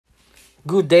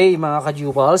Good day mga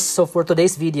ka-jewels. So for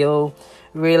today's video,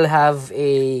 we'll have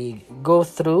a go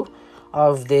through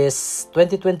of this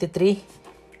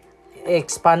 2023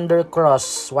 Xpander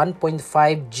Cross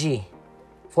 1.5G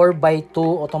 4x2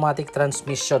 automatic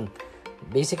transmission.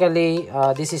 Basically,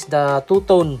 this is the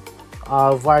two-tone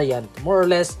variant, more or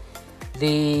less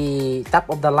the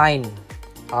top of the line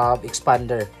of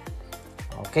Xpander.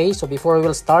 Okay, so before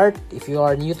we'll start, if you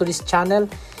are new to this channel,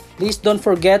 please don't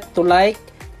forget to like,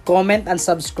 comment, and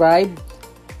subscribe,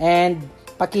 and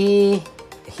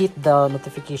paki-hit the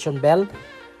notification bell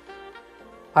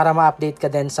para ma-update ka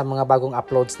din sa mga bagong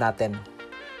uploads natin.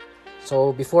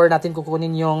 So before natin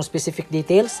kukunin yung specific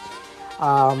details,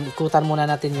 ikutan muna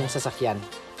natin yung sasakyan.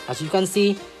 As you can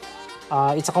see,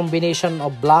 it's a combination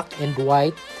of black and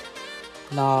white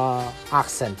na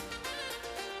accent.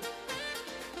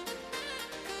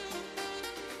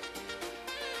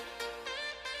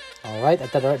 Alright,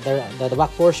 at the back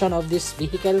portion of this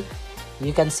vehicle,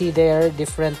 you can see there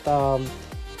different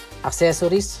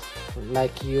accessories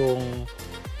like yung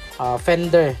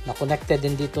fender na connected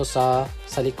din dito sa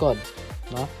likod,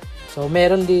 no? So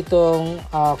meron ditong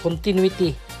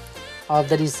continuity of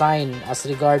the design as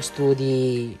regards to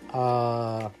the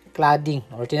cladding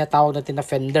or tinatawag natin na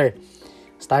fender,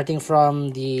 starting from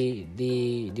the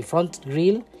front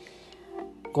grille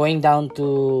going down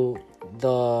to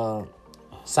the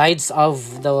sides of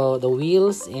the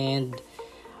wheels and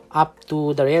up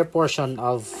to the rear portion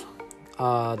of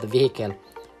the vehicle.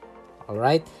 All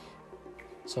right,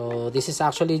 so this is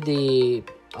actually the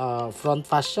front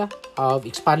fascia of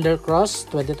Xpander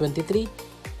Cross 2023.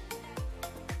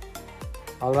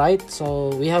 All right,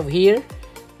 so we have here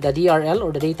the DRL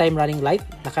or the daytime running light,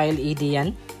 naka LED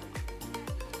yan,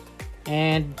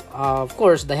 and of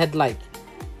course the headlight.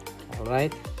 All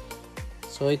right,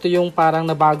 so ito yung parang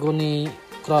nabago ni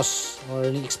Cross or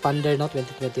ni Xpander, no,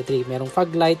 2023. Merong fog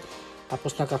light,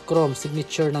 tapos naka-chrome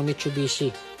signature ng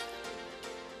Mitsubishi.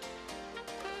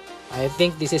 I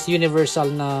think this is universal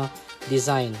na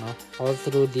design, no, all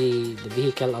through the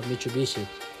vehicle of Mitsubishi.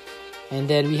 And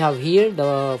then we have here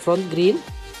the front grille,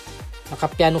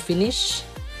 naka-piano finish.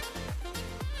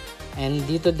 And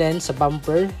dito din sa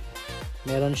bumper,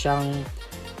 meron siyang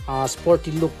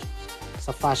sporty look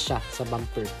sa fascia sa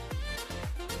bumper.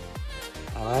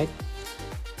 Alright.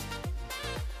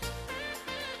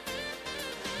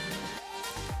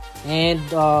 And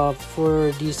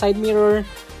for the side mirror,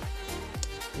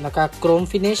 naka chrome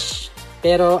finish,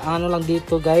 pero ano lang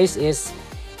dito guys is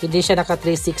hindi siya naka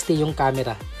 360 yung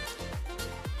camera.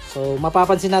 So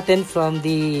mapapansin natin from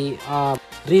the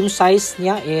rim size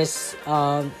niya is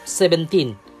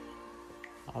 17.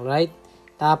 Alright,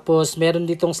 tapos meron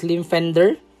ditong slim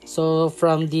fender, so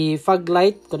from the fog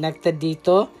light connected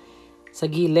dito sa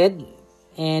gilid,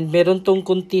 and meron tong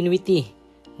continuity,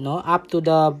 no, up to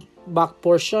the back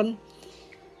portion.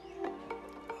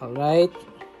 Alright,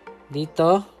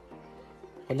 dito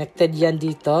connected yan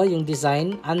dito yung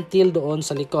design until doon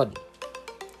sa likod,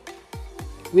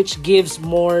 which gives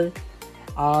more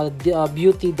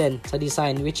beauty then sa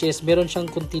design, which is meron siyang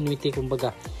continuity kumbaga.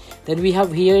 Then we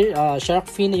have here shark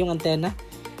fin yung antenna,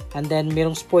 and then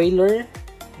merong spoiler,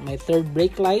 may third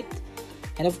brake light,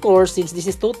 and of course since this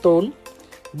is two-tone,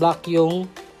 black yung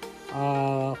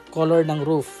color ng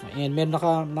roof, and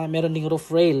meron ding roof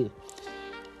rail.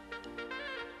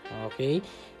 Okay,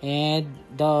 and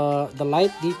the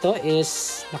light dito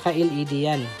is naka LED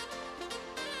yan.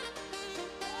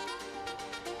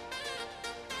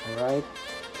 Alright,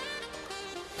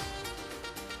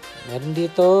 meron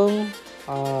ditong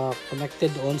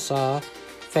connected on sa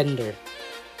fender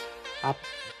up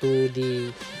to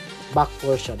the back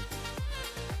portion.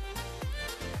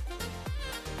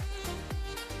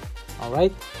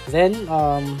 Alright, then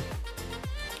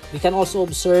we can also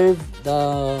observe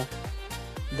the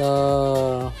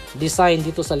design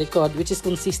dito sa likod, which is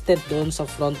consistent doon sa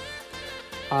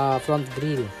front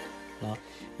grille, no?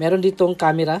 Meron ditong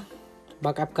camera,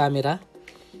 backup camera,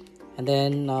 and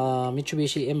then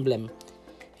Mitsubishi emblem,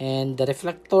 and the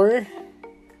reflector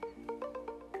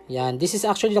yan. This is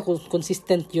actually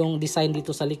consistent yung design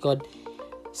dito sa likod,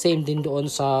 same din doon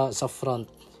sa front.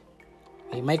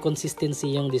 May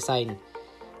consistency yung design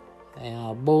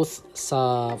both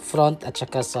sa front at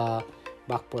saka sa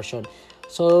back portion.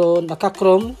 So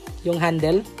naka-chrome yung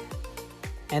handle,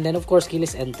 and then of course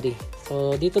keyless entry.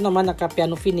 So dito naman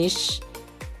naka-piano finish,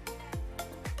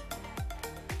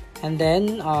 and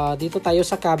then dito tayo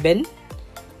sa cabin,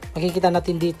 makikita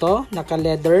natin dito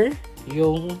naka-leather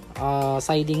yung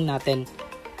siding natin.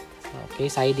 Okay,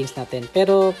 sidings natin,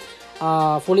 pero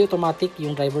fully automatic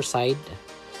yung driver side,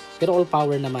 pero all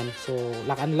power naman. So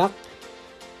lock and lock,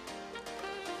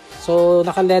 So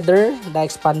naka-leather the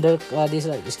this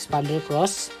Xpander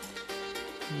Cross.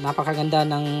 Napakaganda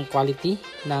ng quality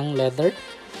ng leather.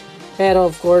 Pero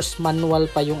of course, manual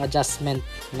pa yung adjustment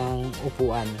ng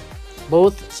upuan.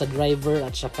 Both sa driver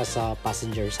at saka sa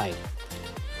passenger side.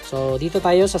 So dito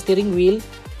tayo sa steering wheel.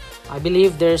 I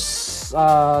believe there's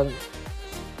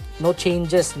no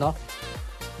changes, no?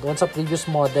 Doon sa previous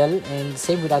model, and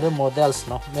same with other models,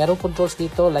 no? Merong controls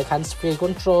dito like hands-free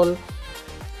control,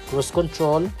 cruise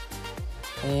control.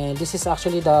 And this is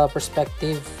actually the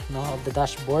perspective, no, of the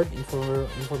dashboard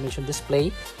information display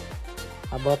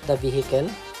about the vehicle.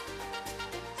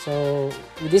 So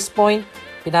with this point,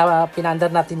 pinaandar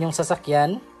natin yung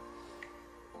sasakyan.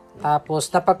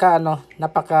 Tapos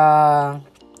napaka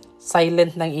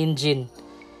silent ng engine,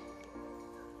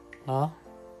 no?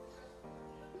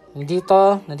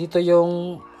 Nandito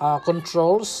yung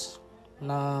controls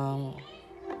ng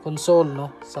console, no?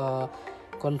 Sa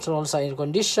control sa air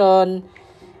condition,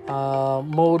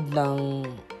 mode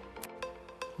ng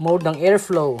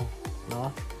airflow,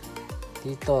 no?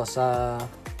 Dito sa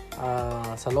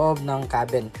loob ng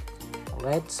cabin.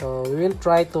 Alright, so we will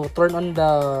try to turn on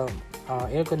the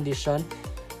air condition.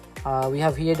 We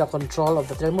have here the control of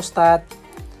the thermostat.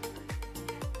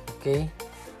 Okay,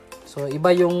 so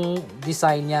iba yung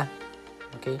design niya.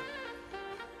 Okay,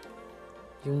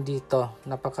 yung dito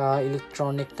napaka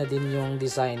electronic na din yung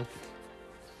design.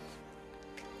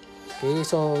 Okay,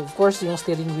 so of course yung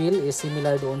steering wheel is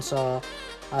similar doon sa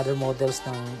other models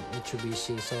ng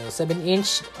Mitsubishi. So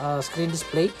 7-inch screen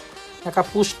display, naka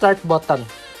push start button.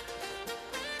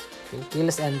 Okay,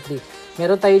 keyless entry.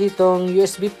 Meron tayo ditong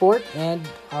USB port and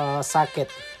socket.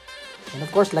 And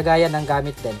of course lagayan ng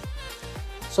gamit din.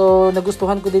 So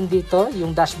nagustuhan ko din dito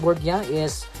yung dashboard niya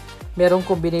is merong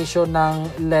combination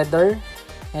ng leather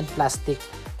and plastic.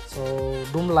 So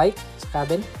doom light sa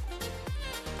cabin.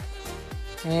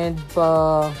 And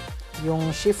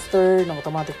yung shifter ng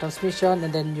automatic transmission,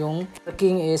 and then yung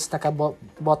parking is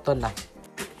naka-button na.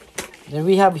 Then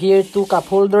we have here 2 cup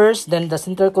holders, then the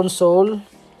center console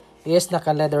is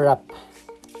naka-leather wrap.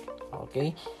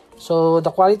 Okay, so the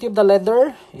quality of the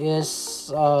leather is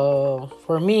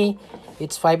for me,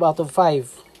 it's 5 out of 5.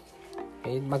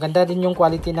 Okay, maganda din yung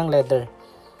quality ng leather.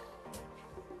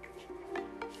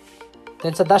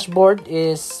 Then sa dashboard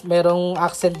is merong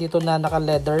accent dito na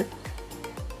naka-leather.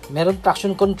 Meron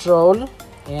traction control,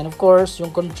 and of course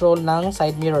yung control ng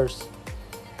side mirrors.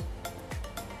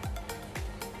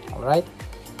 Alright,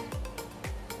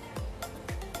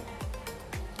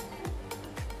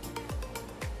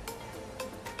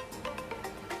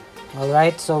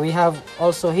 so we have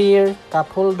also here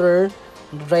cup holder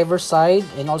on the driver's side,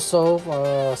 and also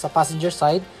sa passenger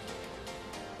side,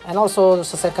 and also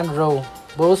sa second row,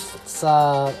 both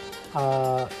sa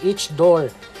each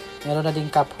door meron na din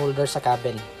cup holder sa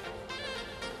cabin.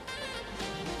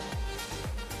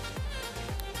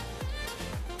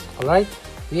 Alright,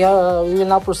 we will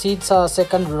now proceed sa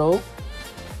second row.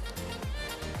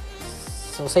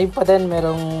 So same pa din,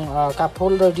 merong cup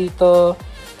holder dito,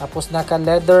 tapos naka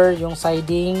leather yung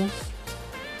siding,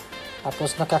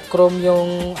 tapos naka chrome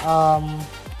yung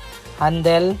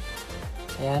handle.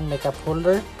 Ayan, may cup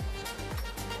holder.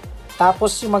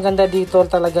 Tapos yung maganda dito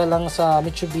talaga lang sa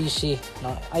Mitsubishi,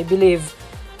 no? I believe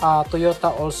Toyota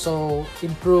also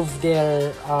improved their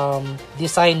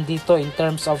design dito in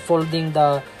terms of folding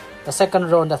the second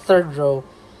row and the third row.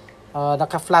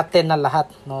 Naka-flatten na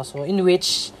lahat, no? So in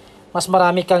which mas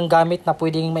marami kang gamit na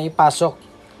pwedeng maipasok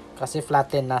kasi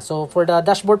flatten na. So for the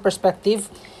dashboard perspective,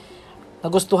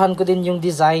 nagustuhan ko din yung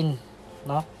design,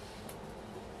 no?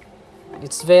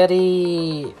 It's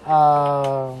very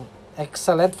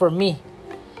excellent for me,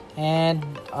 and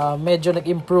medyo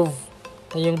nag-improve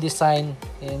na yung design,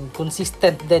 and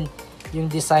consistent din yung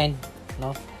design,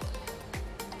 no?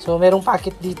 So merong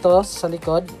packet dito sa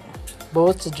likod,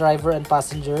 both the driver and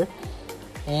passenger,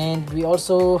 and we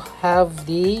also have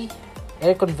the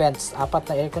aircon vents, 4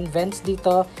 na aircon vents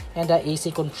dito, and the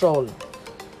AC control.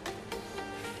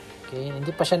 Okay, hindi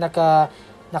pa siya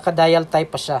naka-dial type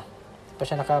pa siya. Hindi pa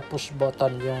siya naka-push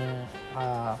button yung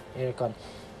aircon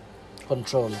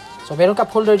control. So meron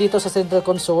cup holder dito sa center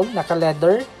console,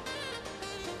 naka-leather.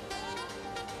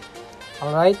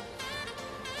 Alright.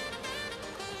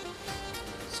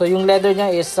 So yung leather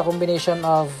niya is a combination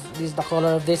of this, the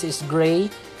color of this is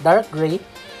gray, dark gray,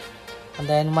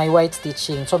 and then my white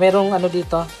stitching. So merong ano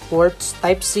dito, ports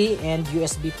type C and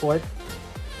USB port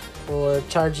for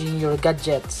charging your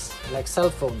gadgets like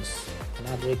cell phones and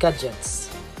other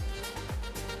gadgets.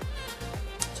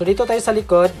 So dito tayo sa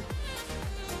likod.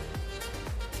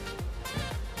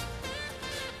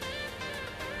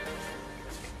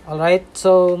 Alright,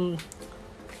 so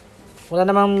Wala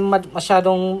namang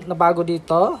masyadong nabago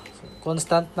dito.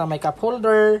 Constant na may cup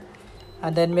holder.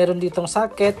 And then meron ditong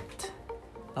socket.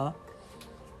 No?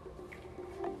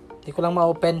 Hindi ko lang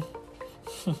ma-open.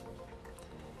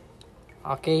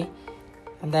 Okay.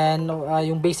 And then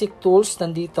yung basic tools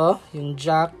nandito. Yung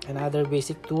jack and other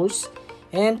basic tools.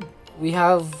 And we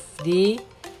have the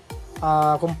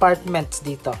compartments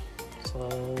dito. So,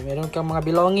 meron kang mga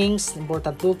belongings,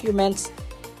 important documents,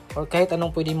 or kahit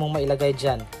anong pwede mong mailagay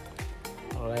dyan.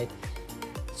 Alright.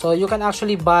 So, you can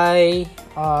actually buy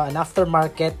an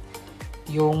aftermarket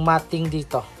yung matting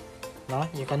dito. No?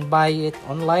 You can buy it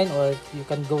online or you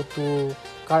can go to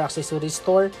car accessory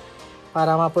store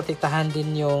para maprotektahan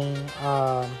din yung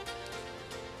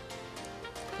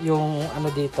ano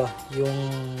dito, yung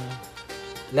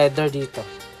leather dito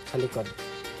sa likod.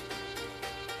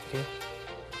 Okay.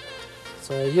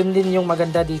 So, yun din yung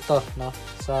maganda dito, no,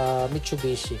 sa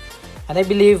Mitsubishi. And I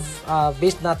believe,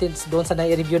 based natin doon sa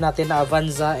na-review natin na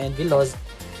Avanza and Veloz,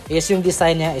 is yung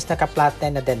design niya is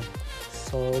naka-flatten na din.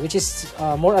 So, which is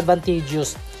more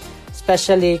advantageous.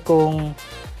 Especially kung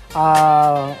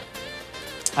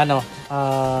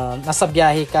nasa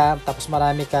biyahe ka, tapos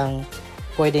marami kang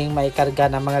pwedeng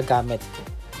maikarga ng mga gamit.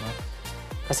 No?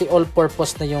 Kasi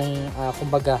all-purpose na yung,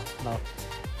 kumbaga, no,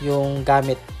 yung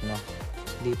gamit, no,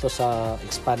 dito sa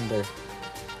Xpander.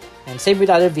 And same with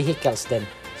other vehicles din.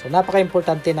 So,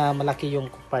 napaka-importante na malaki yung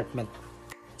compartment.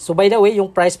 So, by the way,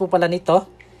 yung price po pala nito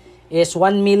is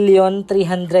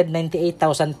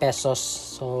 1,398,000 pesos.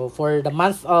 So, for the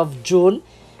month of June,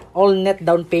 all net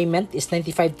down payment is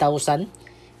 95,000.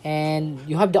 And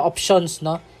you have the options,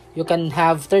 no? You can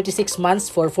have 36 months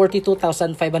for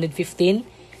 42,515.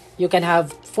 You can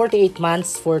have 48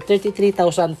 months for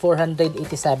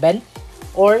 33,487.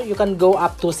 Or you can go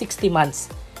up to 60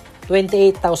 months,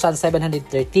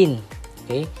 28,713.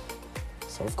 Okay?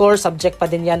 So, of course, subject pa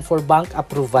din yan for bank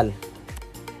approval.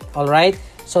 Alright?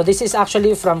 So, this is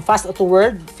actually from Fast Auto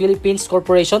World, Philippines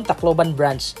Corporation, Tacloban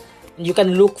branch. And you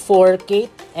can look for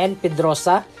Kate and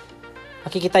Pedrosa.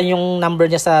 Makikita yung number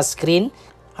niya sa screen.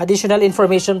 Additional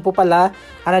information po pala,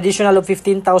 an additional of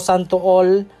 15,000 to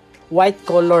all white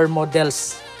color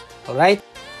models. Alright?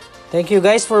 Thank you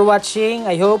guys for watching.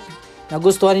 I hope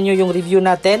nagustuhan niyo yung review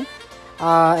natin.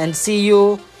 And see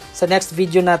you sa next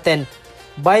video natin.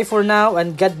 Bye for now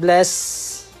and God bless.